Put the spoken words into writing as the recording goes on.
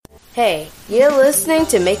Hey, you're listening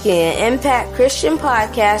to Making an Impact Christian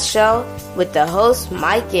Podcast Show with the host,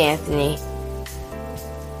 Mike Anthony.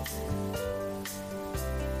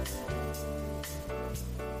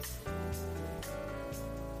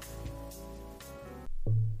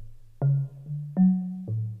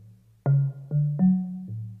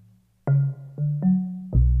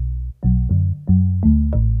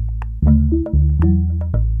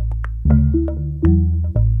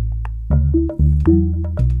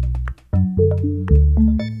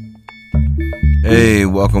 Hey,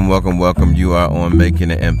 welcome. You are on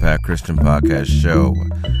Making an Impact Christian Podcast Show.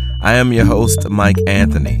 I am your host, Mike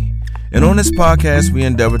Anthony. And on this podcast, we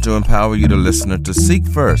endeavor to empower you, the listener, to seek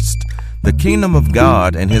first the kingdom of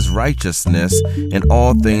God and his righteousness, and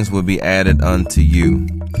all things will be added unto you.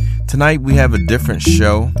 Tonight, we have a different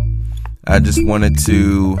show. I just wanted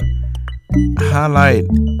to highlight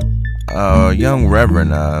a young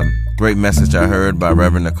reverend, a great message I heard by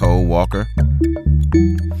Reverend Nicole Walker.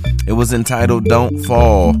 It was entitled, Don't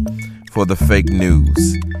Fall for the Fake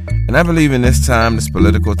News. And I believe in this time, this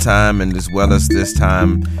political time, and as well as this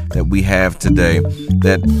time that we have today,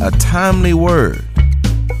 that a timely word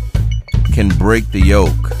can break the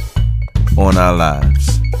yoke on our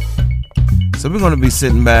lives. So we're going to be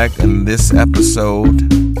sitting back in this episode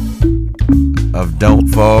of Don't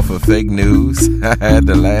Fall for Fake News. I had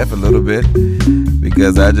to laugh a little bit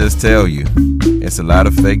because I just tell you, it's a lot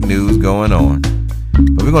of fake news going on.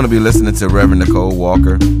 But we're going to be listening to Reverend Nicole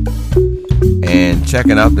Walker and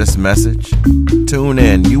checking out this message. Tune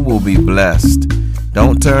in. You will be blessed.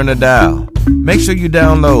 Don't turn the dial. Make sure you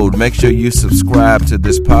download. Make sure you subscribe to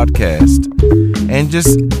this podcast. And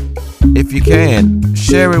just, if you can,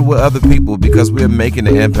 share it with other people because we're making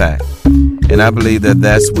an impact. And I believe that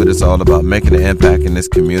that's what it's all about, making an impact in this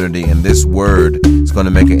community. And this word is going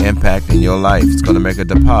to make an impact in your life. It's going to make a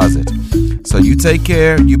deposit. So you take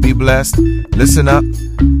care. You be blessed. Listen up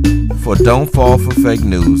for Don't Fall for Fake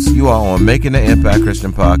News. You are on Making an Impact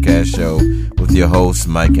Christian Podcast Show with your host,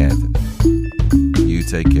 Mike Anthony. You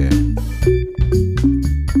take care.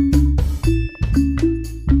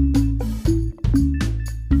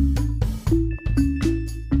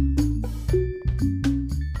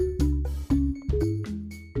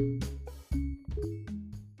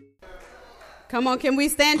 Come on, can we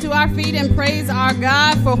stand to our feet and praise our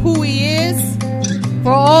God for who he is,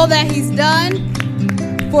 for all that he's done,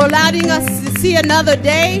 for allowing us to see another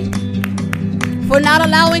day, for not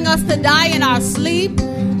allowing us to die in our sleep,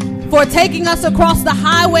 for taking us across the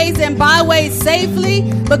highways and byways safely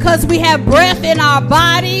because we have breath in our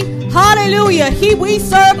body. Hallelujah. We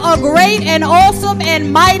serve a great and awesome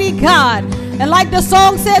and mighty God. And like the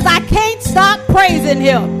song says, I can't stop praising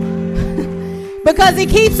him. Because he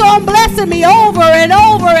keeps on blessing me over and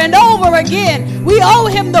over and over again. We owe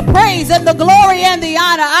him the praise and the glory and the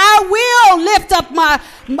honor. I will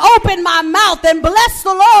open my mouth and bless the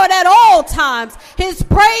Lord at all times. His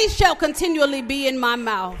praise shall continually be in my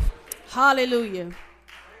mouth. Hallelujah.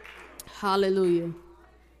 Hallelujah.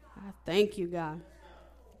 I thank you, God.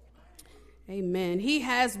 Amen. He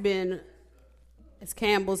has been, as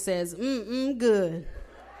Campbell says, good.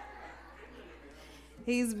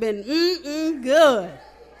 He's been good.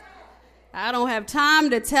 I don't have time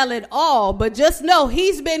to tell it all, but just know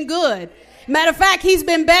he's been good. Matter of fact, he's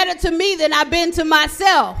been better to me than I've been to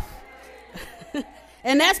myself.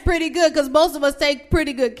 And that's pretty good because most of us take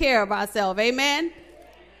pretty good care of ourselves. Amen?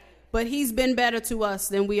 But he's been better to us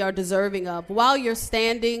than we are deserving of. While you're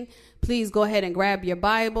standing, please go ahead and grab your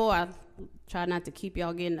Bible. I try not to keep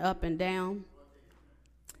y'all getting up and down.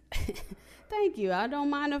 Thank you. I don't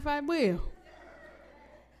mind if I will.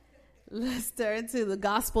 Let's turn to the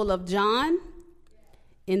Gospel of John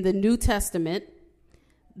in the New Testament,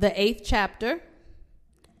 the 8th chapter,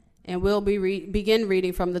 and we'll begin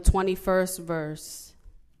reading from the 21st verse.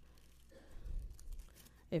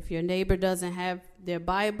 If your neighbor doesn't have their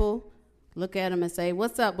Bible, look at them and say,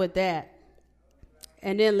 what's up with that?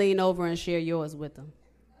 And then lean over and share yours with them.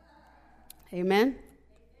 Amen?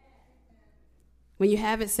 When you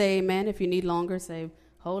have it, say amen. If you need longer, say,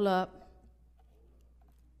 hold up.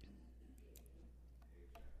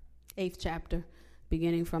 8th chapter,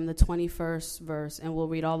 beginning from the 21st verse, and we'll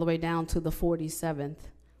read all the way down to the 47th.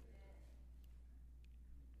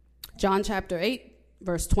 John chapter 8,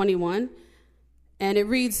 verse 21, and it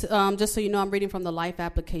reads, just so you know, I'm reading from the Life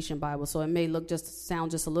Application Bible, so it may sound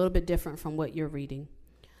just a little bit different from what you're reading.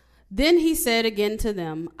 Then he said again to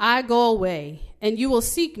them, I go away, and you will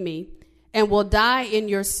seek me, and will die in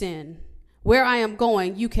your sin. Where I am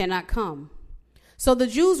going, you cannot come. So the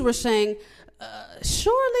Jews were saying,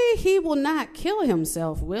 surely he will not kill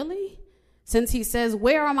himself, will he? Since he says,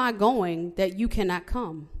 where am I going that you cannot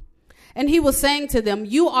come? And he was saying to them,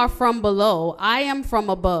 you are from below, I am from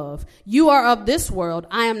above. You are of this world,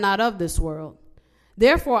 I am not of this world.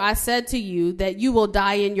 Therefore I said to you that you will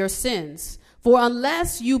die in your sins. For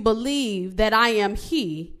unless you believe that I am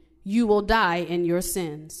he, you will die in your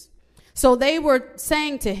sins. So they were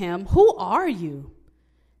saying to him, who are you?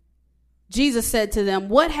 Jesus said to them,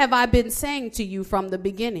 what have I been saying to you from the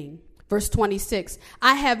beginning? Verse 26,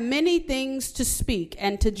 I have many things to speak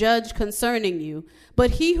and to judge concerning you,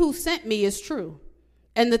 but he who sent me is true.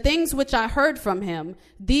 And the things which I heard from him,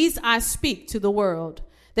 these I speak to the world.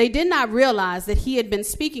 They did not realize that he had been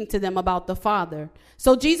speaking to them about the Father.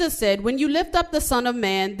 So Jesus said, when you lift up the Son of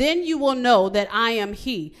Man, then you will know that I am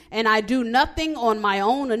he, and I do nothing on my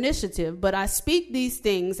own initiative, but I speak these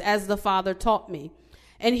things as the Father taught me.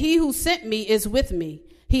 And he who sent me is with me.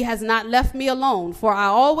 He has not left me alone, for I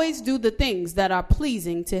always do the things that are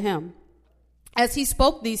pleasing to him. As he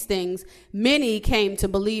spoke these things, many came to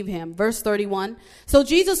believe him. Verse 31. So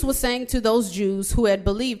Jesus was saying to those Jews who had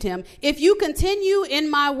believed him, if you continue in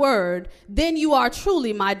my word, then you are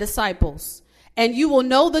truly my disciples, and you will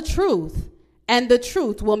know the truth, and the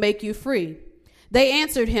truth will make you free. They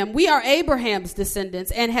answered him, we are Abraham's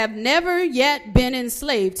descendants and have never yet been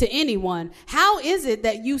enslaved to anyone. How is it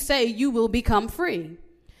that you say you will become free?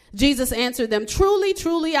 Jesus answered them, truly,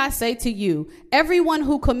 truly, I say to you, everyone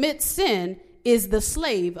who commits sin is the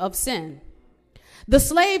slave of sin. The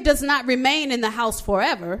slave does not remain in the house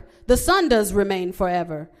forever. The son does remain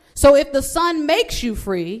forever. So if the son makes you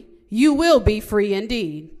free, you will be free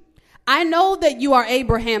indeed. I know that you are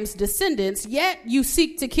Abraham's descendants, yet you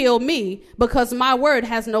seek to kill me because my word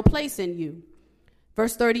has no place in you.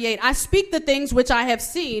 Verse 38, I speak the things which I have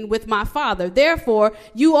seen with my father. Therefore,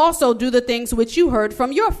 you also do the things which you heard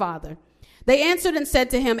from your father. They answered and said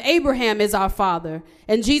to him, Abraham is our father.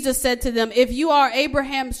 And Jesus said to them, if you are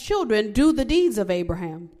Abraham's children, do the deeds of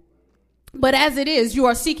Abraham. But as it is, you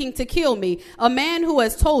are seeking to kill me, a man who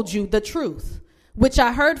has told you the truth, which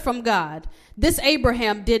I heard from God. This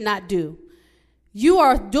Abraham did not do. You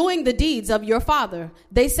are doing the deeds of your father.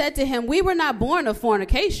 They said to him, we were not born of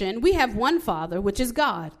fornication. We have one father, which is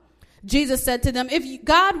God. Jesus said to them, if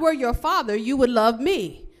God were your father, you would love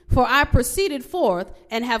me, for I proceeded forth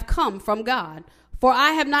and have come from God. For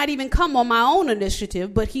I have not even come on my own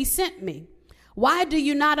initiative, but he sent me. Why do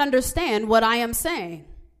you not understand what I am saying?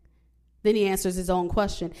 Then he answers his own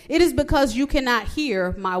question. It is because you cannot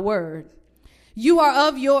hear my word. You are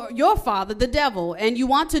of your father, the devil, and you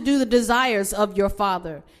want to do the desires of your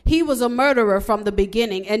father. He was a murderer from the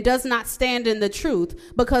beginning and does not stand in the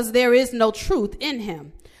truth because there is no truth in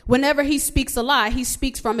him. Whenever he speaks a lie, he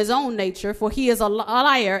speaks from his own nature, for he is a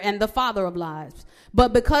liar and the father of lies.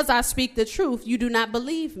 But because I speak the truth, you do not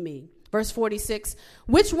believe me. Verse 46,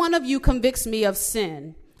 which one of you convicts me of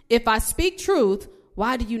sin? If I speak truth,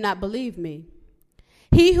 why do you not believe me?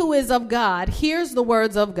 He who is of God hears the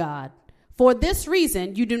words of God. For this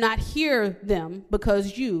reason, you do not hear them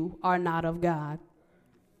because you are not of God.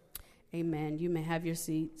 Amen. You may have your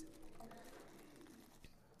seats.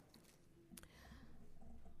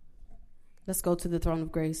 Let's go to the throne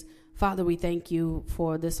of grace. Father, we thank you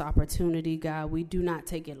for this opportunity, God. We do not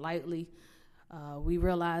take it lightly. We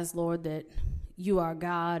realize, Lord, that you are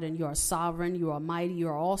God and you are sovereign, you are mighty, you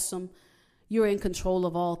are awesome. You're in control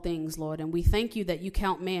of all things, Lord. And we thank you that you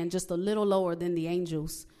count man just a little lower than the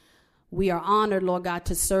angels. We are honored, Lord God,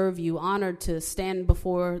 to serve you, honored to stand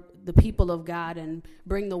before the people of God and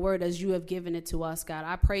bring the word as you have given it to us, God.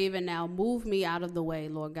 I pray even now, move me out of the way,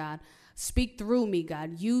 Lord God. Speak through me,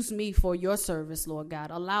 God. Use me for your service, Lord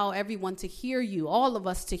God. Allow everyone to hear you, all of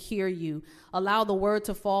us to hear you. Allow the word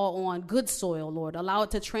to fall on good soil, Lord. Allow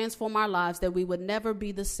it to transform our lives that we would never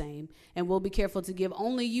be the same. And we'll be careful to give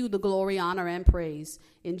only you the glory, honor, and praise.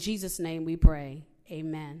 In Jesus' name we pray.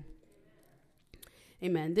 Amen.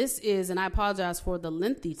 Amen. This is, and I apologize for the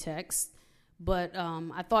lengthy text, but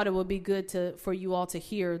I thought it would be good for you all to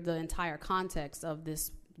hear the entire context of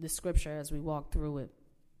this scripture as we walk through it.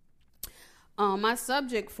 My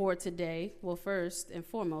subject for today, well, first and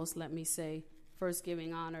foremost, let me say, first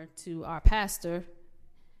giving honor to our pastor,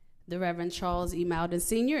 the Reverend Charles E. Malden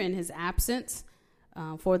Sr. in his absence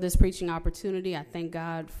for this preaching opportunity. I thank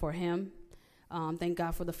God for him. Thank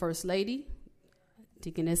God for the First Lady,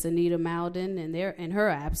 Deaconess Anita Malden, in her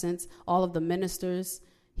absence, all of the ministers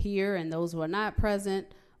here and those who are not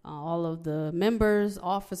present, all of the members,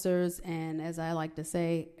 officers, and as I like to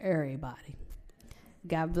say, everybody.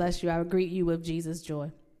 God bless you. I greet you with Jesus'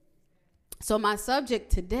 joy. So my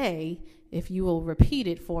subject today, if you will repeat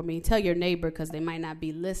it for me, tell your neighbor because they might not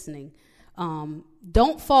be listening.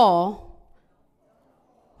 Don't fall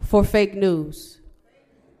for fake news.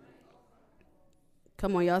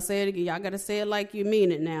 Come on, y'all say it again. Y'all got to say it like you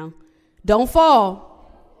mean it now. Don't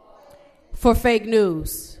fall for fake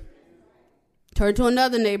news. Turn to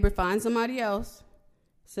another neighbor. Find somebody else.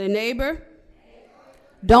 Say, neighbor,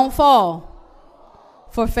 don't fall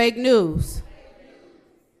for fake news.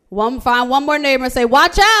 Find one more neighbor and say,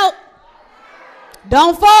 watch out.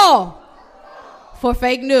 Don't fall for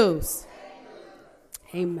fake news.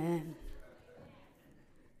 Amen.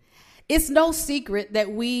 It's no secret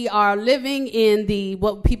that we are living in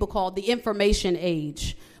what people call the information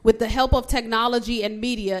age. With the help of technology and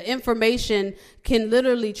media, information can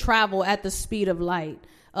literally travel at the speed of light.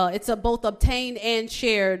 It's both obtained and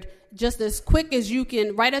shared just as quick as you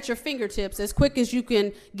can, right at your fingertips, as quick as you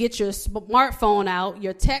can get your smartphone out,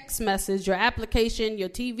 your text message, your application, your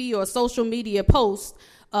TV or social media post.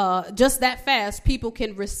 Just that fast, people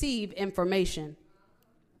can receive information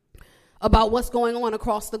about what's going on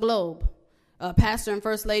across the globe. Pastor and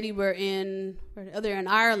First Lady they're in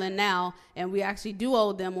Ireland now, and we actually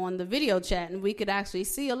duoed them on the video chat, and we could actually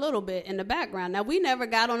see a little bit in the background. Now, we never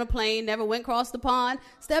got on a plane, never went across the pond,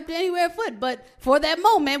 stepped anywhere afoot, but for that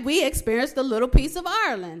moment, we experienced a little piece of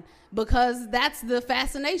Ireland, because that's the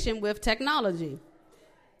fascination with technology.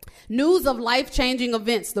 News of life-changing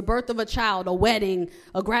events, the birth of a child, a wedding,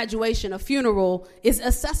 a graduation, a funeral, is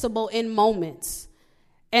accessible in moments.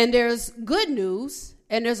 And there's good news,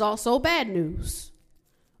 and there's also bad news.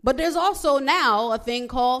 But there's also now a thing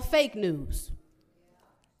called fake news.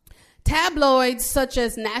 Tabloids such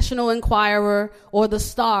as National Enquirer or The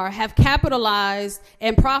Star have capitalized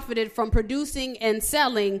and profited from producing and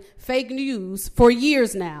selling fake news for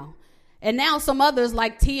years now. And now some others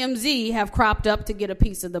like TMZ have cropped up to get a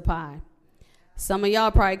piece of the pie. Some of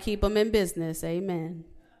y'all probably keep them in business, amen,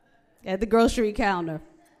 at the grocery counter.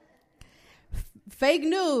 Fake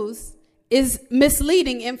news is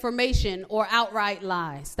misleading information or outright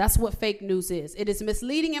lies. That's what fake news is. It is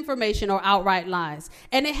misleading information or outright lies.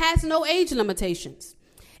 And it has no age limitations.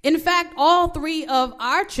 In fact, all three of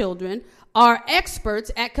our children are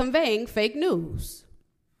experts at conveying fake news.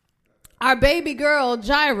 Our baby girl,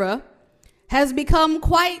 Jaira, has become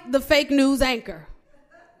quite the fake news anchor.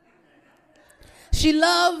 She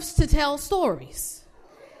loves to tell stories.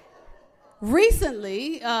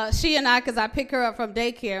 Recently, she and I, because I pick her up from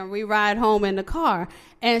daycare and we ride home in the car,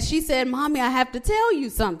 and she said, Mommy, I have to tell you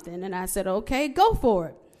something. And I said, okay, go for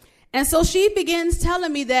it. And so she begins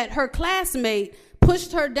telling me that her classmate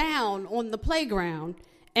pushed her down on the playground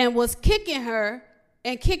and was kicking her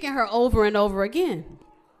over and over again.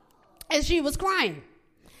 And she was crying.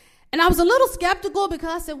 And I was a little skeptical because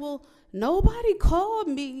I said, well, nobody called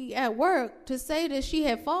me at work to say that she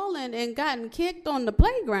had fallen and gotten kicked on the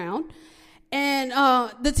playground. And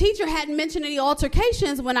the teacher hadn't mentioned any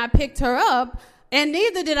altercations when I picked her up, and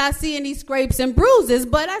neither did I see any scrapes and bruises.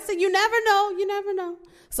 But I said, you never know.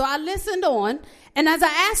 So I listened on, and as I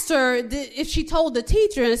asked her if she told the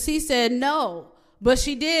teacher, and she said no, but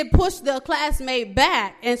she did push the classmate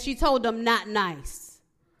back, and she told them not nice.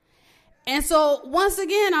 And so once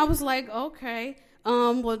again, I was like, okay,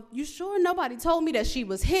 well, you sure nobody told me that she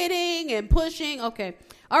was hitting and pushing? Okay.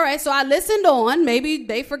 All right, so I listened on. Maybe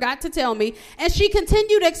they forgot to tell me. And she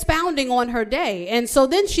continued expounding on her day. And so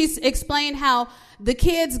then she explained how the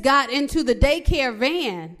kids got into the daycare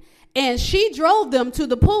van and she drove them to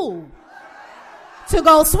the pool to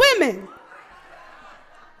go swimming.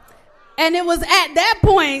 And it was at that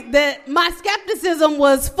point that my skepticism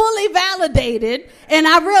was fully validated, and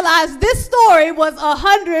I realized this story was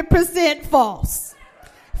 100% false.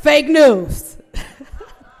 Fake news.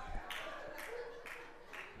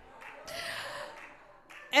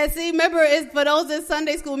 And see, remember, for those in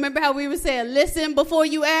Sunday school, remember how we were saying, listen before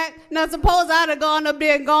you act? Now, suppose I'd have gone up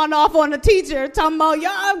there and gone off on the teacher, talking about,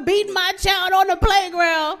 y'all beating my child on the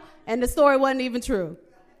playground, and the story wasn't even true.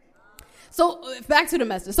 So, back to the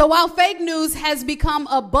message. So, while fake news has become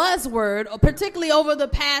a buzzword, particularly over the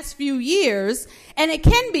past few years, and it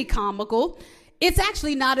can be comical, it's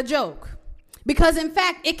actually not a joke. Because, in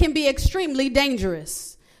fact, it can be extremely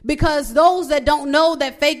dangerous. Because those that don't know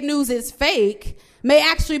that fake news is fake may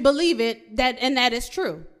actually believe it, and that is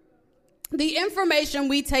true. The information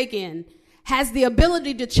we take in has the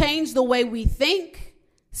ability to change the way we think,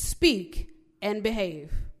 speak, and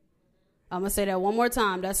behave. I'm going to say that one more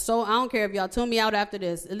time. I don't care if y'all tune me out after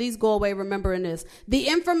this. At least go away remembering this. The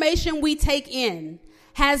information we take in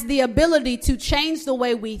has the ability to change the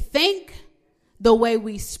way we think, the way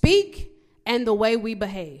we speak, and the way we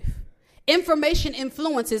behave. Information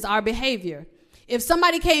influences our behavior. If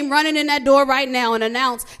somebody came running in that door right now and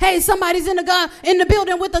announced, hey, somebody's in the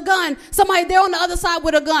building with a gun. They're on the other side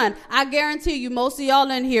with a gun. I guarantee you most of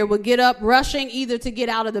y'all in here would get up rushing either to get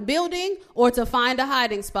out of the building or to find a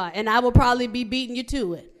hiding spot. And I will probably be beating you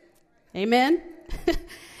to it. Amen.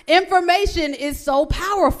 Information is so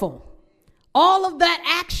powerful. All of that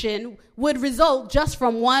action would result just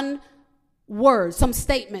from one word, some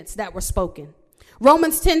statements that were spoken.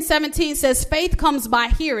 Romans 10:17 says, faith comes by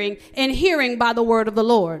hearing, and hearing by the word of the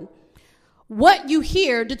Lord. What you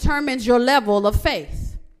hear determines your level of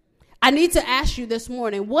faith. I need to ask you this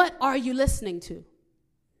morning, what are you listening to?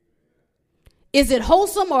 Is it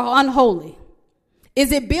wholesome or unholy?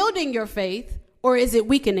 Is it building your faith or is it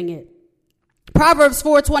weakening it? Proverbs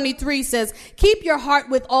 4:23 says, keep your heart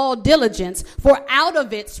with all diligence, for out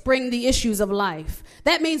of it spring the issues of life.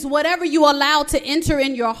 That means whatever you allow to enter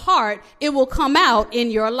in your heart, it will come out in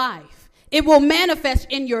your life. It will manifest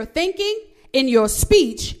in your thinking, in your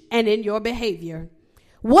speech, and in your behavior.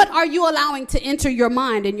 What are you allowing to enter your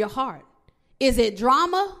mind and your heart? Is it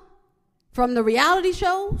drama from the reality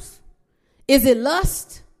shows? Is it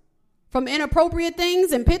lust from inappropriate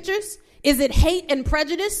things and pictures? Is it hate and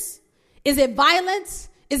prejudice? Is it violence?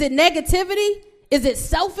 Is it negativity? Is it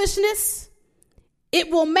selfishness?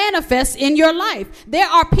 It will manifest in your life. There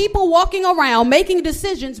are people walking around making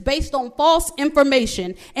decisions based on false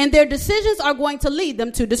information, and their decisions are going to lead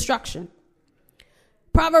them to destruction.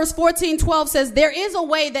 Proverbs 14:12 says, there is a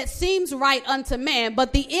way that seems right unto man,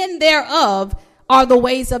 but the end thereof are the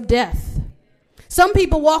ways of death. Some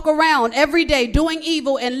people walk around every day doing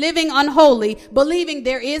evil and living unholy, believing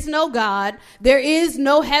there is no God, there is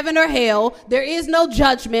no heaven or hell, there is no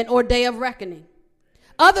judgment or day of reckoning.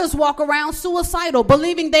 Others walk around suicidal,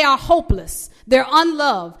 believing they are hopeless, they're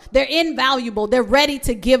unloved, they're invaluable, they're ready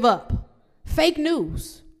to give up. Fake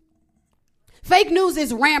news. Fake news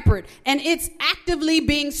is rampant, and it's actively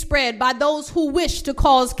being spread by those who wish to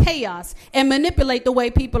cause chaos and manipulate the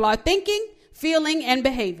way people are thinking, feeling, and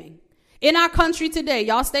behaving. In our country today,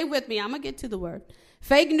 y'all stay with me, I'm going to get to the word.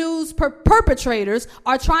 Fake news perpetrators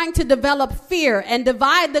are trying to develop fear and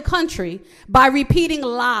divide the country by repeating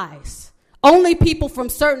lies. Only people from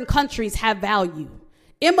certain countries have value.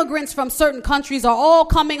 Immigrants from certain countries are all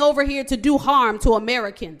coming over here to do harm to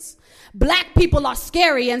Americans. Black people are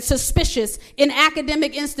scary and suspicious in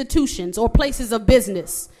academic institutions or places of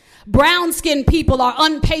business. Brown-skinned people are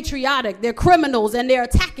unpatriotic, they're criminals, and they're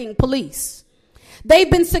attacking police.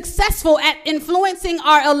 They've been successful at influencing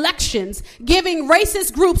our elections, giving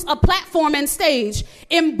racist groups a platform and stage,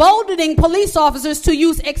 emboldening police officers to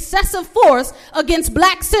use excessive force against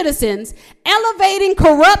black citizens, elevating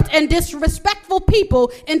corrupt and disrespectful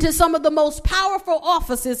people into some of the most powerful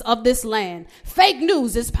offices of this land. Fake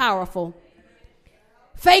news is powerful.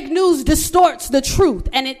 Fake news distorts the truth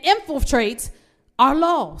and it infiltrates our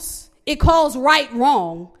laws. It calls right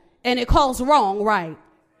wrong and it calls wrong right.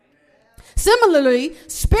 Similarly,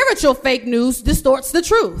 spiritual fake news distorts the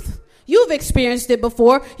truth. You've experienced it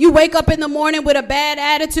before. You wake up in the morning with a bad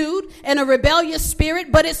attitude and a rebellious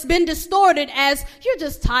spirit, but it's been distorted as you're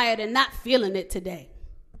just tired and not feeling it today.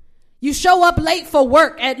 You show up late for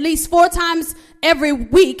work at least 4 times every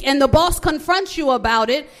week, and the boss confronts you about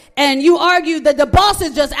it, and you argue that the boss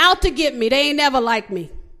is just out to get me. They ain't never liked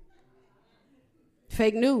me.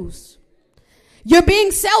 Fake news. You're being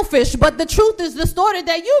selfish, but the truth is distorted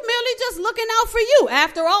that you're merely just looking out for you.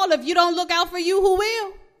 After all, if you don't look out for you, who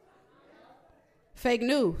will? Fake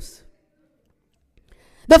news.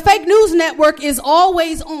 The fake news network is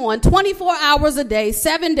always on 24 hours a day,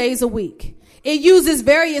 7 days a week. It uses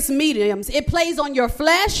various mediums. It plays on your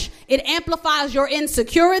flesh. It amplifies your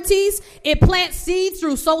insecurities. It plants seeds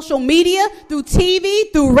through social media, through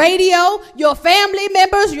TV, through radio, your family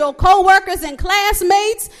members, your coworkers and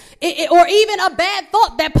classmates, or even a bad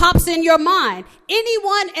thought that pops in your mind.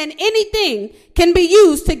 Anyone and anything can be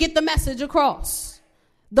used to get the message across.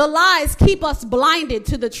 The lies keep us blinded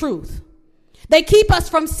to the truth. They keep us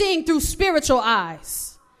from seeing through spiritual eyes.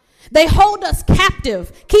 They hold us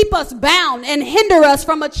captive, keep us bound, and hinder us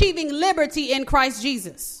from achieving liberty in Christ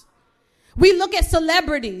Jesus. We look at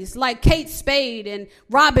celebrities like Kate Spade and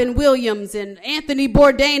Robin Williams and Anthony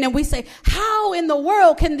Bourdain, and we say, how in the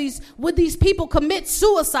world would these people commit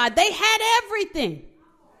suicide? They had everything.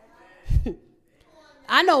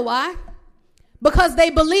 I know why. Because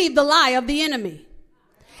they believe the lie of the enemy.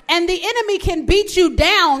 And the enemy can beat you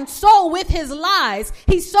down so with his lies.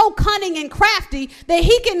 He's so cunning and crafty that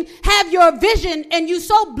he can have your vision and you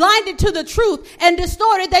so blinded to the truth and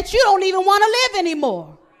distorted that you don't even want to live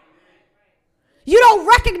anymore. You don't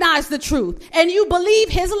recognize the truth and you believe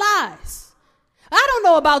his lies. I don't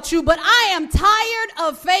know about you, but I am tired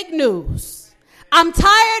of fake news. I'm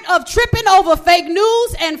tired of tripping over fake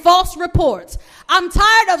news and false reports. I'm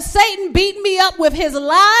tired of Satan beating me up with his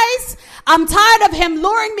lies. I'm tired of him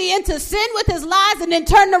luring me into sin with his lies and then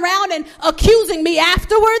turning around and accusing me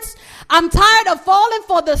afterwards. I'm tired of falling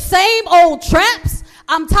for the same old traps.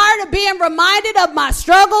 I'm tired of being reminded of my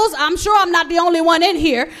struggles. I'm sure I'm not the only one in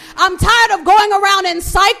here. I'm tired of going around in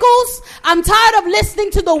cycles. I'm tired of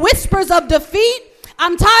listening to the whispers of defeat.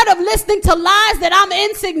 I'm tired of listening to lies that I'm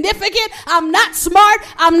insignificant, I'm not smart,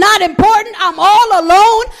 I'm not important, I'm all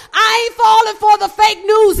alone. I ain't falling for the fake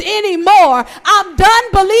news anymore. I'm done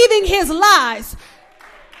believing his lies.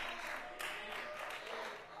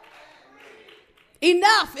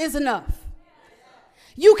 Enough is enough.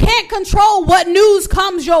 You can't control what news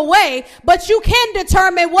comes your way, but you can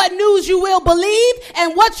determine what news you will believe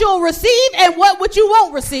and what you'll receive and what you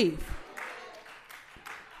won't receive.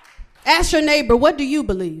 Ask your neighbor, what do you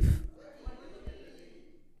believe?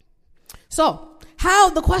 So,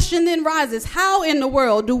 the question then rises, how in the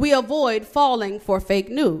world do we avoid falling for fake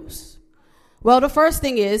news? Well, the first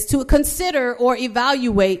thing is to consider or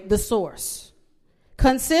evaluate the source.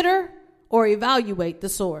 Consider or evaluate the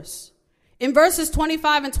source. In verses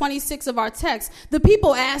 25 and 26 of our text, the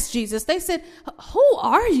people asked Jesus, they said, who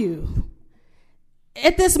are you?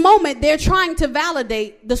 At this moment, they're trying to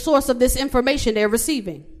validate the source of this information they're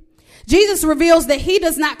receiving. Jesus reveals that he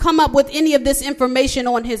does not come up with any of this information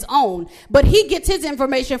on his own, but he gets his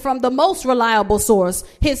information from the most reliable source,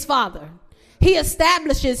 his Father. He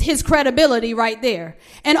establishes his credibility right there.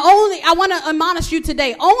 And I want to admonish you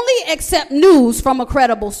today, only accept news from a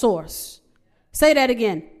credible source. Say that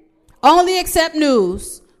again. Only accept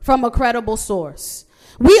news from a credible source.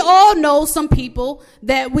 We all know some people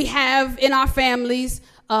that we have in our families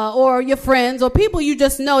or your friends or people you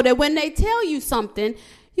just know that when they tell you something,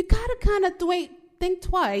 you got to kind of think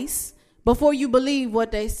twice before you believe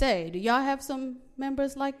what they say. Do y'all have some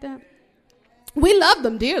members like that? We love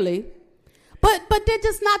them dearly, but they're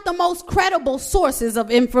just not the most credible sources of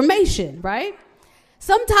information, right?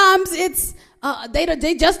 Sometimes it's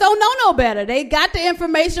they just don't know no better. They got the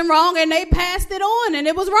information wrong and they passed it on and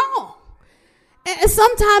it was wrong. And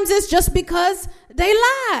sometimes it's just because they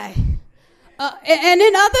lie. And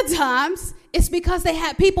in other times, it's because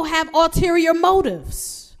people have ulterior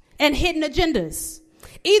motives and hidden agendas.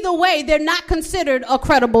 Either way, they're not considered a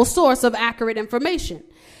credible source of accurate information.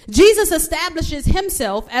 Jesus establishes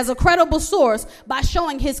himself as a credible source by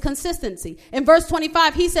showing his consistency. In verse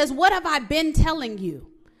 25, he says, what have I been telling you?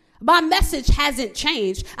 My message hasn't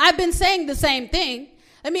changed. I've been saying the same thing.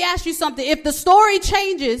 Let me ask you something. If the story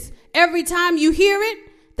changes every time you hear it,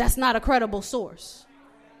 that's not a credible source.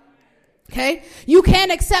 Okay? You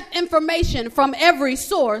can't accept information from every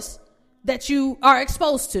source that you are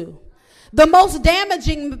exposed to. The most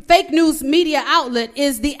damaging fake news media outlet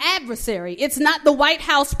is the adversary. It's not the White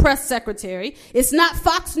House press secretary. It's not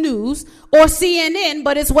Fox News or CNN,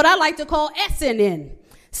 but it's what I like to call SNN,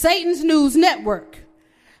 Satan's News Network.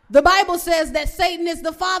 The Bible says that Satan is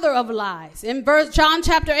the father of lies. In John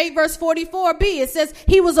chapter 8, verse 44b, it says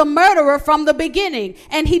he was a murderer from the beginning,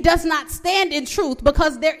 and he does not stand in truth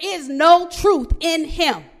because there is no truth in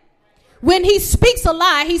him. When he speaks a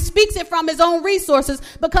lie, he speaks it from his own resources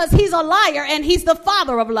because he's a liar and he's the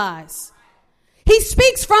father of lies. He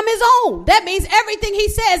speaks from his own. That means everything he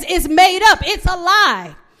says is made up. It's a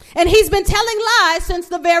lie. And he's been telling lies since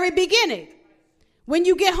the very beginning. When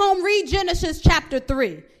you get home, read Genesis chapter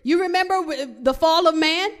 3. You remember the fall of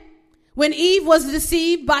man? When Eve was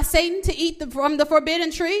deceived by Satan to eat from the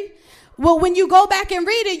forbidden tree? Well, when you go back and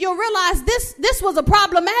read it, you'll realize this was a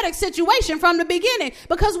problematic situation from the beginning.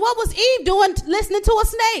 Because what was Eve doing listening to a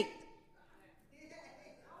snake?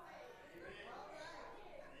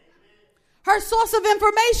 Her source of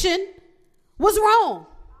information was wrong.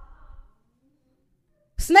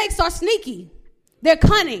 Snakes are sneaky. They're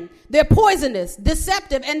cunning. They're poisonous,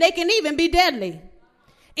 deceptive, and they can even be deadly.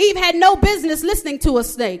 Eve had no business listening to a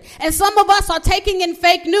snake. And some of us are taking in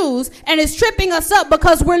fake news and it's tripping us up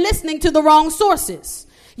because we're listening to the wrong sources.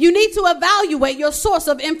 You need to evaluate your source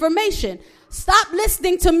of information. Stop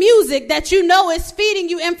listening to music that you know is feeding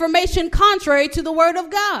you information contrary to the word of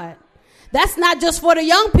God. That's not just for the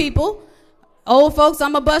young people. Old folks,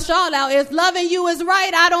 I'm going to bust y'all out. If loving you is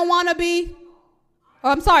right, I don't want to be.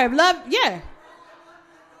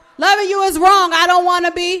 Loving you is wrong, I don't want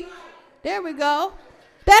to be. There we go.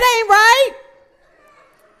 That ain't right.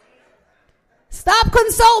 Stop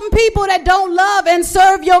consulting people that don't love and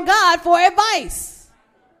serve your God for advice.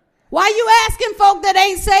 Why you asking folk that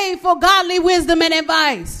ain't saved for godly wisdom and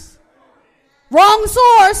advice? Wrong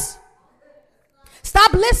source.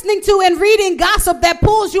 Stop listening to and reading gossip that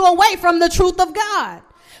pulls you away from the truth of God.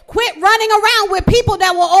 Quit running around with people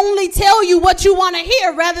that will only tell you what you want to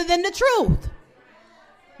hear rather than the truth.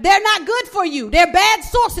 They're not good for you. They're bad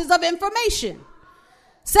sources of information.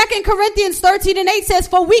 2 Corinthians 13:8 says,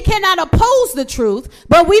 for we cannot oppose the truth,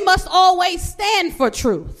 but we must always stand for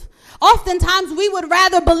truth. Oftentimes we would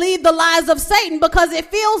rather believe the lies of Satan because it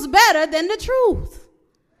feels better than the truth.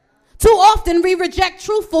 Too often we reject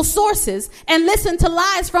truthful sources and listen to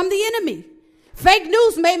lies from the enemy. Fake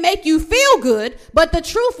news may make you feel good, but the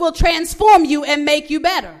truth will transform you and make you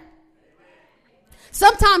better.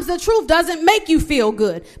 Sometimes the truth doesn't make you feel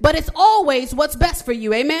good, but it's always what's best for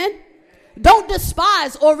you. Amen? Don't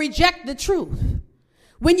despise or reject the truth.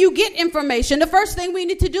 When you get information, the first thing we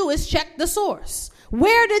need to do is check the source.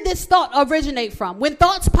 Where did this thought originate from? When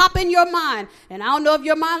thoughts pop in your mind, and I don't know if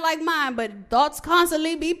your mind like mine, but thoughts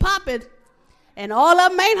constantly be popping, and all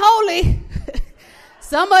of them ain't holy.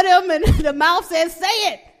 Some of them, and the mouth says,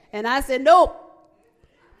 say it. And I said, nope.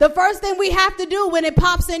 The first thing we have to do when it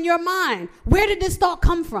pops in your mind, where did this thought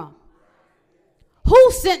come from?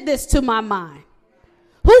 Who sent this to my mind?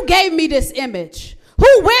 Who gave me this image?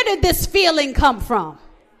 Where did this feeling come from?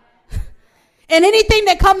 And anything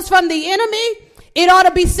that comes from the enemy, it ought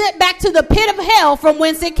to be sent back to the pit of hell from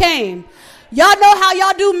whence it came. Y'all know how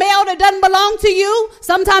y'all do mail that doesn't belong to you?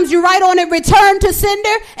 Sometimes you write on it, return to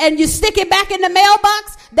sender, and you stick it back in the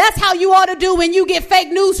mailbox. That's how you ought to do when you get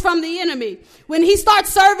fake news from the enemy. When he starts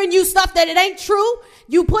serving you stuff that it ain't true,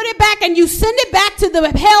 you put it back and you send it back to the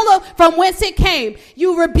hell from whence it came.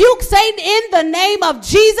 You rebuke Satan in the name of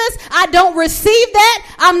Jesus. I don't receive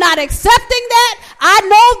that. I'm not accepting that. I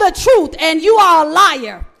know the truth and you are a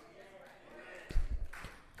liar.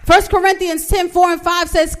 1 Corinthians 10:4-5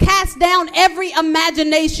 says, cast down every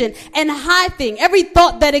imagination and high thing, every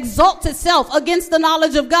thought that exalts itself against the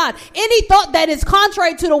knowledge of God. Any thought that is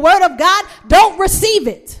contrary to the word of God, don't receive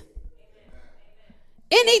it.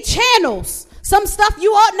 Any channels, some stuff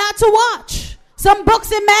you ought not to watch. Some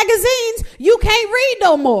books and magazines you can't read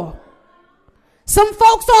no more. Some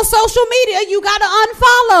folks on social media you got to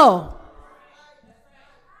unfollow.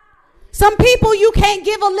 Some people you can't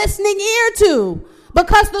give a listening ear to,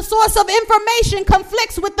 because the source of information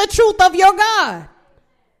conflicts with the truth of your God.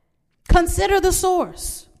 Consider the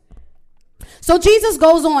source. So Jesus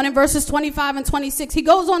goes on in verses 25 and 26. He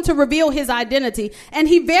goes on to reveal his identity, and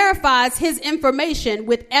he verifies his information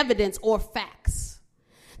with evidence or facts.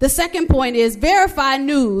 The second point is verify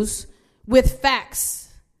news with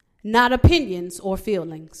facts, not opinions or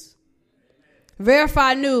feelings.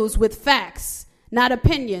 Verify news with facts, not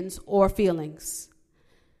opinions or feelings.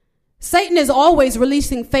 Satan is always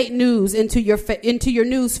releasing fake news into your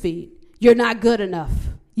news feed. You're not good enough.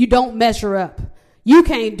 You don't measure up. You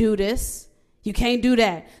can't do this. You can't do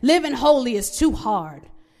that. Living holy is too hard.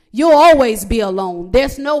 You'll always be alone.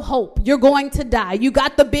 There's no hope. You're going to die. You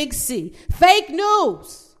got the big C. Fake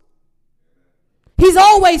news. He's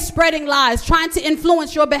always spreading lies, trying to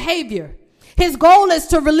influence your behavior. His goal is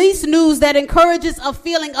to release news that encourages a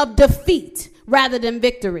feeling of defeat rather than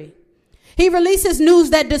victory. He releases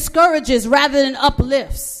news that discourages rather than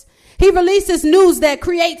uplifts. He releases news that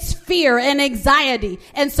creates fear and anxiety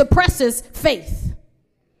and suppresses faith.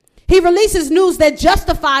 He releases news that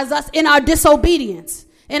justifies us in our disobedience,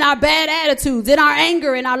 in our bad attitudes, in our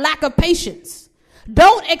anger, in our lack of patience.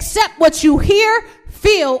 Don't accept what you hear,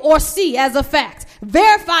 feel, or see as a fact.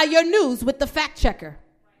 Verify your news with the fact checker.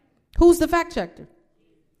 Who's the fact checker?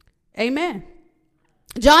 Amen.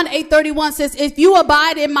 John 8:31 says, if you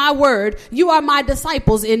abide in my word, you are my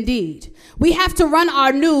disciples indeed. We have to run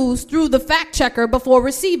our news through the fact checker before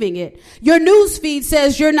receiving it. Your news feed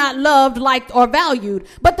says you're not loved, liked, or valued,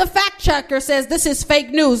 but the fact checker says this is fake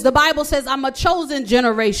news. The Bible says I'm a chosen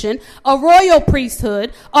generation, a royal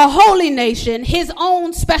priesthood, a holy nation, his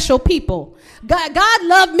own special people. God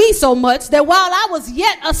loved me so much that while I was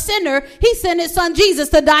yet a sinner, he sent his son Jesus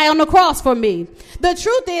to die on the cross for me. The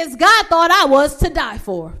truth is, God thought I was to die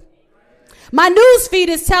for. My news feed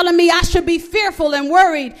is telling me I should be fearful and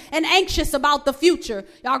worried and anxious about the future.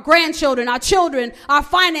 Our grandchildren, our children, our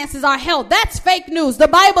finances, our health. That's fake news. The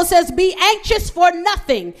Bible says be anxious for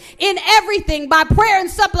nothing. In everything, by prayer and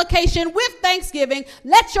supplication with thanksgiving,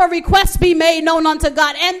 let your requests be made known unto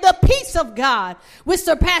God. And the peace of God, which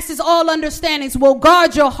surpasses all understandings, will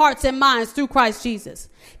guard your hearts and minds through Christ Jesus.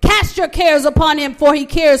 Cast your cares upon him, for he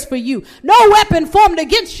cares for you. No weapon formed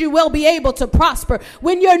against you will be able to prosper.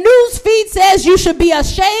 When your news feed says you should be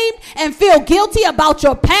ashamed and feel guilty about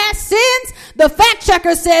your past sins, the fact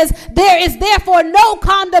checker says there is therefore no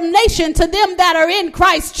condemnation to them that are in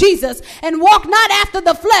Christ Jesus and walk not after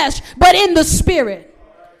the flesh, but in the spirit.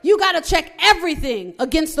 You got to check everything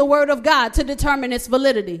against the word of God to determine its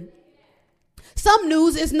validity. Some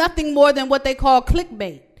news is nothing more than what they call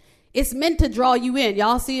clickbait. It's meant to draw you in.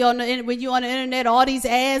 Y'all see when you're on the internet, all these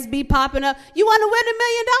ads be popping up. You want to win $1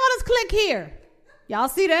 million? Click here. Y'all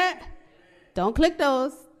see that? Don't click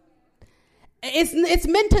those. It's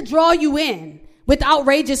meant to draw you in with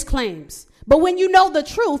outrageous claims. But when you know the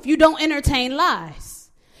truth, you don't entertain lies.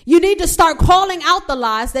 You need to start calling out the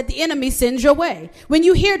lies that the enemy sends your way. When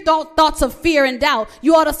you hear thoughts of fear and doubt,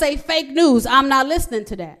 you ought to say, fake news. I'm not listening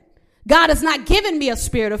to that. God has not given me a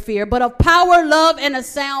spirit of fear, but of power, love, and a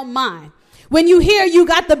sound mind. When you hear you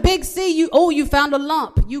got the big C, you found a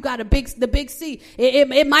lump. You got the big C.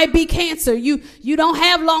 It might be cancer. You don't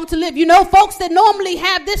have long to live. You know, folks that normally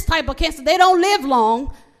have this type of cancer, they don't live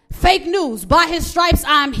long. Fake news. By his stripes,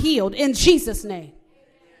 I'm healed in Jesus' name.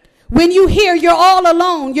 When you hear you're all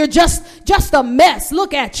alone, you're just a mess.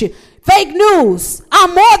 Look at you. Fake news.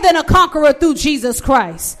 I'm more than a conqueror through Jesus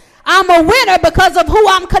Christ. I'm a winner because of who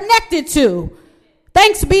I'm connected to.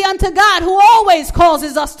 Thanks be unto God who always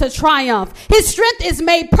causes us to triumph. His strength is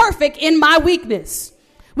made perfect in my weakness.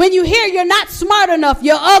 When you hear you're not smart enough,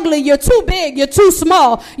 you're ugly, you're too big, you're too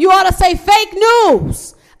small, you ought to say fake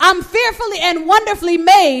news. I'm fearfully and wonderfully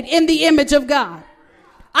made in the image of God.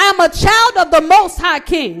 I am a child of the Most High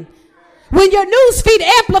King. When your news feed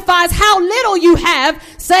amplifies how little you have,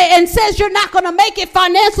 and says you're not going to make it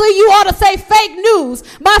financially, you ought to say fake news.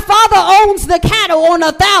 My Father owns the cattle on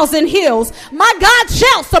 1,000 hills. My God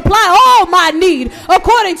shall supply all my need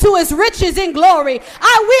according to his riches in glory.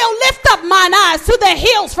 I will lift up mine eyes to the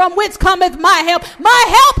hills from which cometh my help. My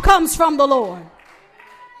help comes from the Lord.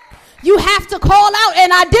 You have to call out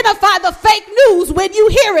and identify the fake news when you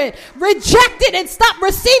hear it. Reject it and stop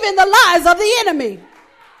receiving the lies of the enemy.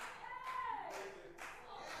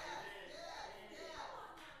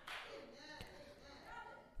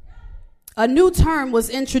 A new term was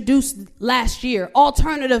introduced last year,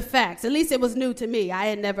 alternative facts. At least it was new to me. I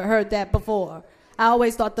had never heard that before. I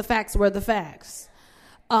always thought the facts were the facts.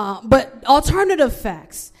 But alternative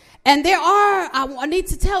facts. And I need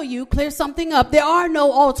to tell you, clear something up. There are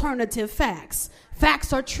no alternative facts.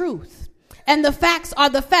 Facts are truth. And the facts are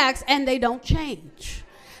the facts, and they don't change.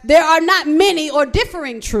 There are not many or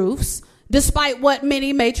differing truths, despite what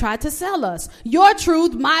many may try to sell us. Your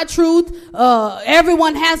truth, my truth,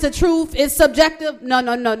 everyone has a truth. It's subjective.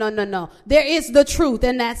 No. There is the truth,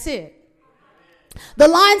 and that's it. The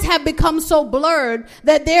lines have become so blurred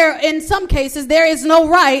that in some cases, there is no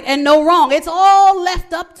right and no wrong. It's all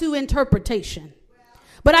left up to interpretation.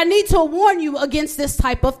 But I need to warn you against this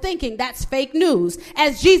type of thinking. That's fake news.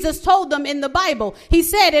 As Jesus told them in the Bible, he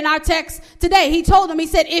said in our text today, he told them, he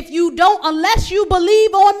said, unless you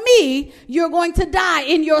believe on me, you're going to die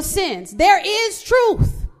in your sins. There is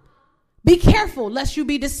truth. Be careful lest you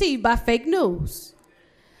be deceived by fake news.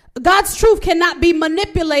 God's truth cannot be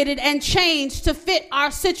manipulated and changed to fit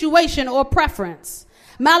our situation or preference.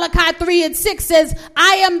 Malachi 3:6 says,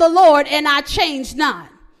 I am the Lord and I change not.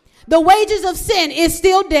 The wages of sin is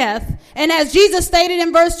still death. And as Jesus stated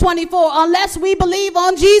in verse 24, unless we believe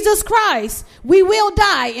on Jesus Christ, we will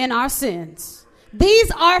die in our sins.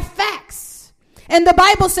 These are facts. And the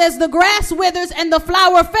Bible says the grass withers and the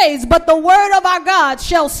flower fades, but the word of our God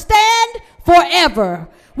shall stand forever.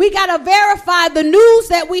 We got to verify the news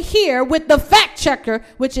that we hear with the fact checker,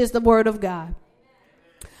 which is the word of God.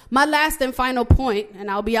 My last and final point, and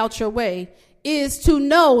I'll be out your way, is to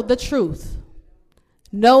know the truth.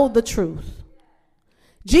 Know the truth.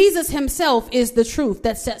 Jesus himself is the truth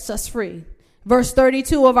that sets us free. Verse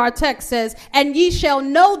 32 of our text says, and ye shall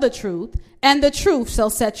know the truth, and the truth shall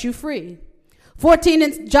set you free.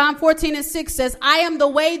 John 14:6 says, I am the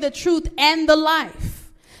way, the truth, and the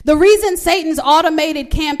life. The reason Satan's automated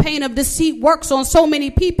campaign of deceit works on so many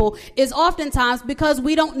people is oftentimes because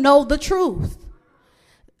we don't know the truth.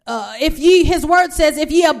 His word says,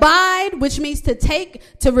 if ye abide, which means to take,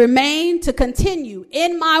 to remain, to continue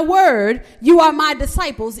in my word, you are my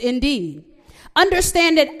disciples indeed.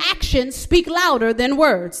 Understand that actions speak louder than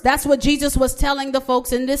words. That's what Jesus was telling the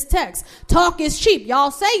folks in this text. Talk is cheap.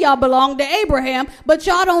 Y'all say y'all belong to Abraham, but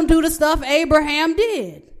y'all don't do the stuff Abraham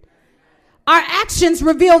did. Our actions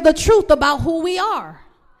reveal the truth about who we are.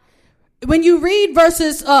 When you read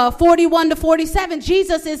verses 41 to 47,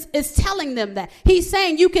 Jesus is telling them that. He's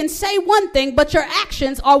saying you can say one thing, but your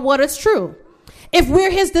actions are what is true. If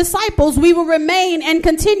we're his disciples, we will remain and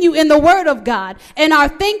continue in the word of God. And our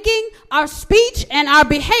thinking, our speech, and our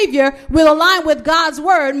behavior will align with God's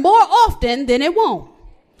word more often than it won't.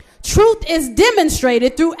 Truth is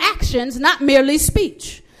demonstrated through actions, not merely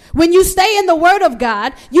speech. When you stay in the word of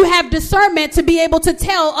God, you have discernment to be able to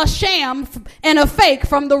tell a sham and a fake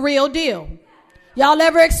from the real deal. Y'all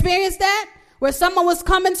ever experienced that? where someone was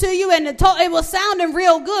coming to you and it was sounding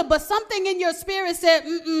real good, but something in your spirit said,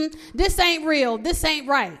 this ain't real. This ain't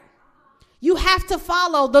right. You have to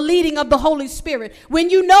follow the leading of the Holy Spirit.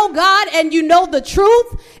 When you know God and you know the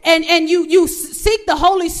truth and you seek the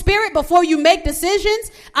Holy Spirit before you make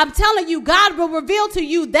decisions, I'm telling you, God will reveal to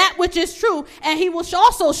you that which is true, and he will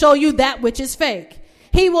also show you that which is fake.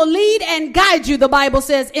 He will lead and guide you, the Bible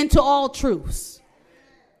says, into all truths.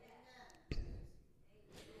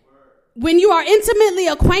 When you are intimately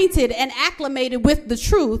acquainted and acclimated with the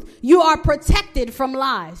truth, you are protected from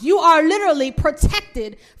lies. You are literally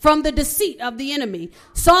protected from the deceit of the enemy.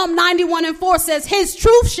 Psalm 91:4 says, his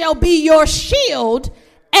truth shall be your shield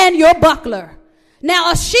and your buckler.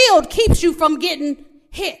 Now, a shield keeps you from getting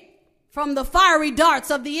hit from the fiery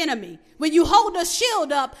darts of the enemy. When you hold a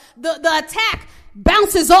shield up, the attack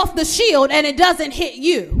bounces off the shield and it doesn't hit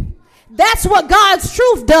you. That's what God's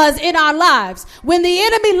truth does in our lives. When the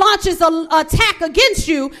enemy launches an attack against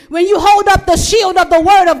you, when you hold up the shield of the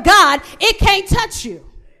word of God, it can't touch you.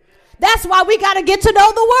 That's why we got to get to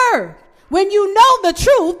know the word. When you know the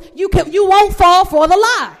truth, you won't fall for the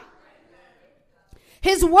lie.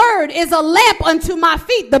 His word is a lamp unto my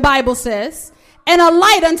feet, the Bible says, and a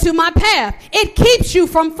light unto my path. It keeps you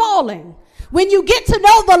from falling. When you get to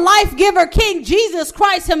know the life giver King Jesus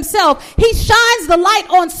Christ himself, he shines the light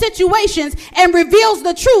on situations and reveals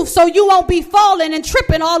the truth so you won't be falling and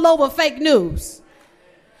tripping all over fake news.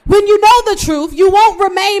 When you know the truth, you won't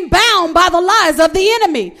remain bound by the lies of the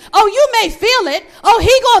enemy. Oh, you may feel it. Oh,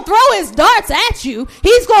 he gonna throw his darts at you.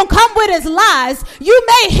 He's gonna come with his lies. You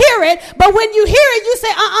may hear it, but when you hear it, you say,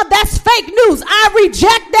 that's fake news. I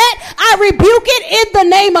reject that. I rebuke it in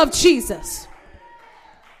the name of Jesus.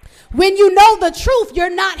 When you know the truth,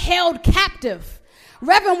 you're not held captive.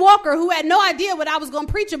 Reverend Walker, who had no idea what I was going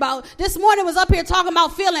to preach about, this morning was up here talking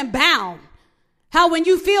about feeling bound. How when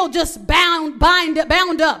you feel just bound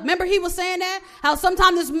up. Remember he was saying that? How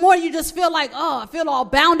sometimes this morning you just feel like, I feel all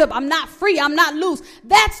bound up. I'm not free. I'm not loose.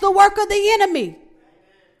 That's the work of the enemy.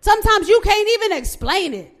 Sometimes you can't even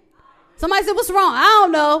explain it. Somebody said, what's wrong? I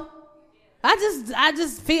don't know. I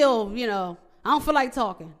just feel, I don't feel like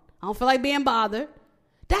talking. I don't feel like being bothered.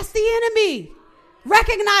 That's the enemy.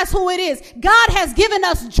 Recognize who it is. God has given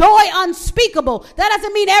us joy unspeakable. That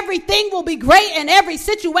doesn't mean everything will be great and every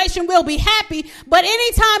situation will be happy. But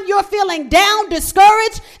anytime you're feeling down,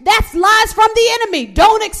 discouraged, that's lies from the enemy.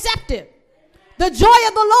 Don't accept it. The joy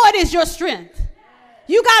of the Lord is your strength.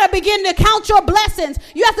 You got to begin to count your blessings.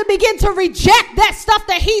 You have to begin to reject that stuff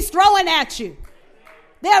that he's throwing at you.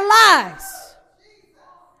 They're lies.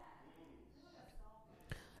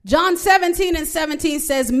 John 17:17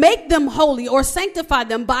 says, make them holy or sanctify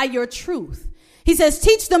them by your truth. He says,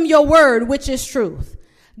 teach them your word, which is truth.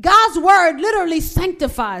 God's word literally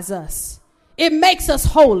sanctifies us. It makes us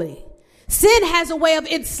holy. Sin has a way of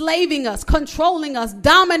enslaving us, controlling us,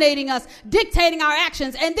 dominating us, dictating our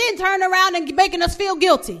actions, and then turn around and making us feel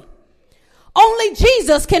guilty. Only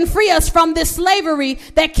Jesus can free us from this slavery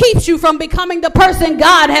that keeps you from becoming the person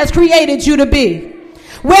God has created you to be.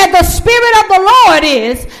 Where the Spirit of the Lord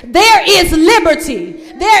is, there is liberty.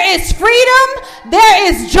 There is freedom.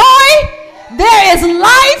 There is joy. There is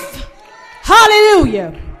life.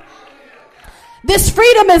 Hallelujah. This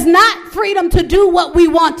freedom is not freedom to do what we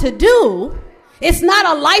want to do. It's not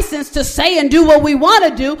a license to say and do what we want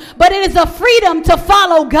to do, but it is a freedom to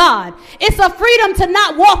follow God. It's a freedom to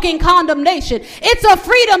not walk in condemnation. It's a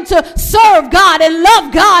freedom to serve God and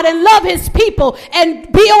love his people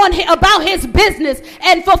and be about his business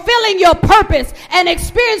and fulfilling your purpose and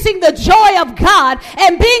experiencing the joy of God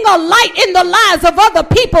and being a light in the lives of other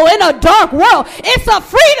people in a dark world. It's a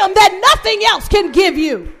freedom that nothing else can give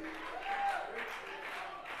you.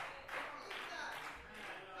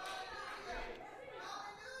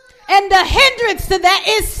 And the hindrance to that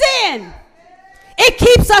is sin. It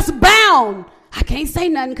keeps us bound. I can't say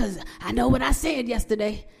nothing because I know what I said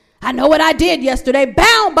yesterday. I know what I did yesterday.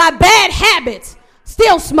 Bound by bad habits.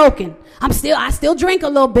 Still smoking. I still drink a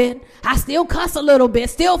little bit. I still cuss a little bit.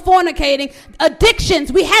 Still fornicating.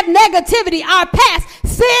 Addictions. We have negativity. Our past.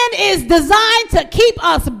 Sin is designed to keep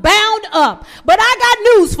us bound up. But I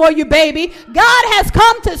got news for you, baby. God has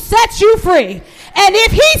come to set you free. And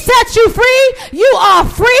if he sets you free, you are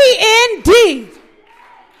free indeed.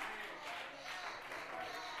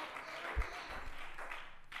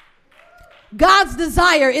 God's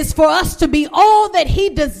desire is for us to be all that he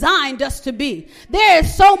designed us to be. There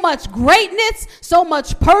is so much greatness, so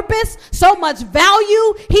much purpose, so much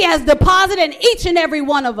value he has deposited in each and every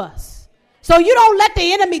one of us. So you don't let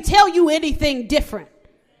the enemy tell you anything different.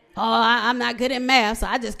 Oh, I'm not good at math, so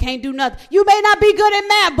I just can't do nothing. You may not be good at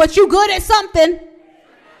math, but you're good at something.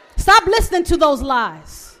 Stop listening to those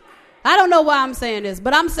lies. I don't know why I'm saying this,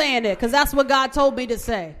 but I'm saying it because that's what God told me to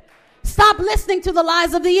say. Stop listening to the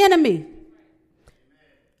lies of the enemy.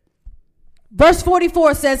 Verse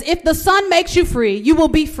 44 says, if the Son makes you free, you will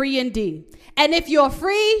be free indeed. And if you're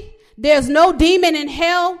free, there's no demon in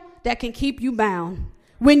hell that can keep you bound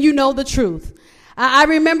when you know the truth. I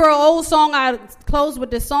remember an old song. I close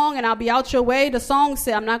with this song, and I'll be out your way. The song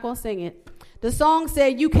said, I'm not going to sing it. The song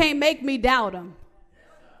said, you can't make me doubt him.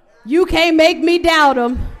 You can't make me doubt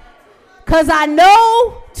him because I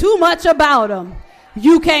know too much about him.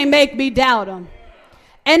 You can't make me doubt him.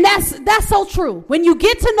 And that's so true. When you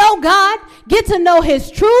get to know God, get to know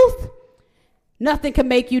his truth, nothing can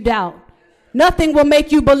make you doubt. Nothing will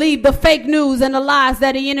make you believe the fake news and the lies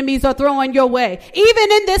that the enemies are throwing your way.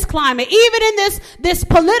 Even in this climate, even in this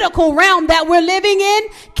political realm that we're living in,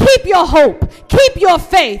 keep your hope, keep your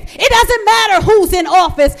faith. It doesn't matter who's in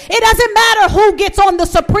office. It doesn't matter who gets on the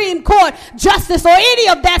Supreme Court justice or any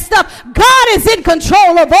of that stuff. God is in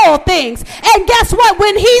control of all things. And guess what?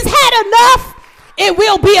 When he's had enough, it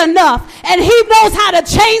will be enough. And he knows how to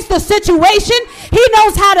change the situation. He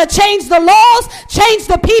knows how to change the laws, change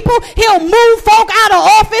the people. He'll move folk out of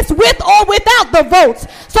office with or without the votes.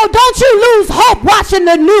 So don't you lose hope watching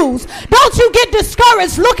the news. Don't you get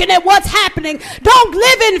discouraged looking at what's happening. Don't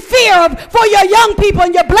live in fear for your young people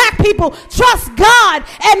and your black people. Trust God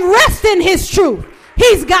and rest in his truth.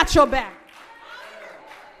 He's got your back.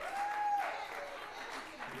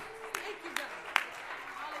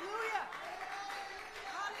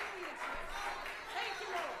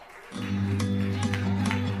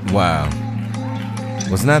 Wow.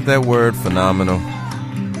 Was not that word phenomenal?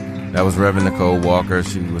 That was Reverend Nicole Walker.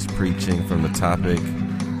 She was preaching from the topic,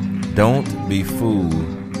 don't be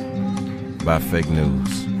fooled by fake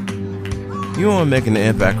news. You are Making the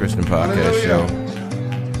Impact Christian Podcast Show.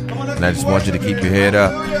 And I just want you to keep your head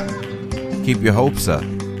up. Keep your hopes up.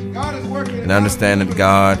 And understand that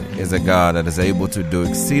God is a God that is able to do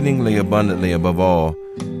exceedingly abundantly above all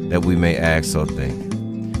that we may ask or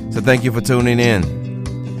think. So thank you for tuning in.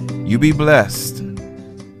 You be blessed.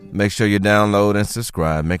 Make sure you download and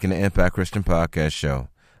subscribe, Making the Impact Christian Podcast Show.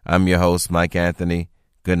 I'm your host, Mike Anthony.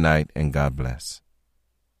 Good night and God bless.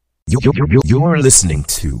 You're listening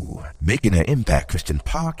to Making an Impact Christian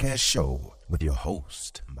Podcast Show with your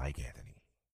host, Mike Anthony.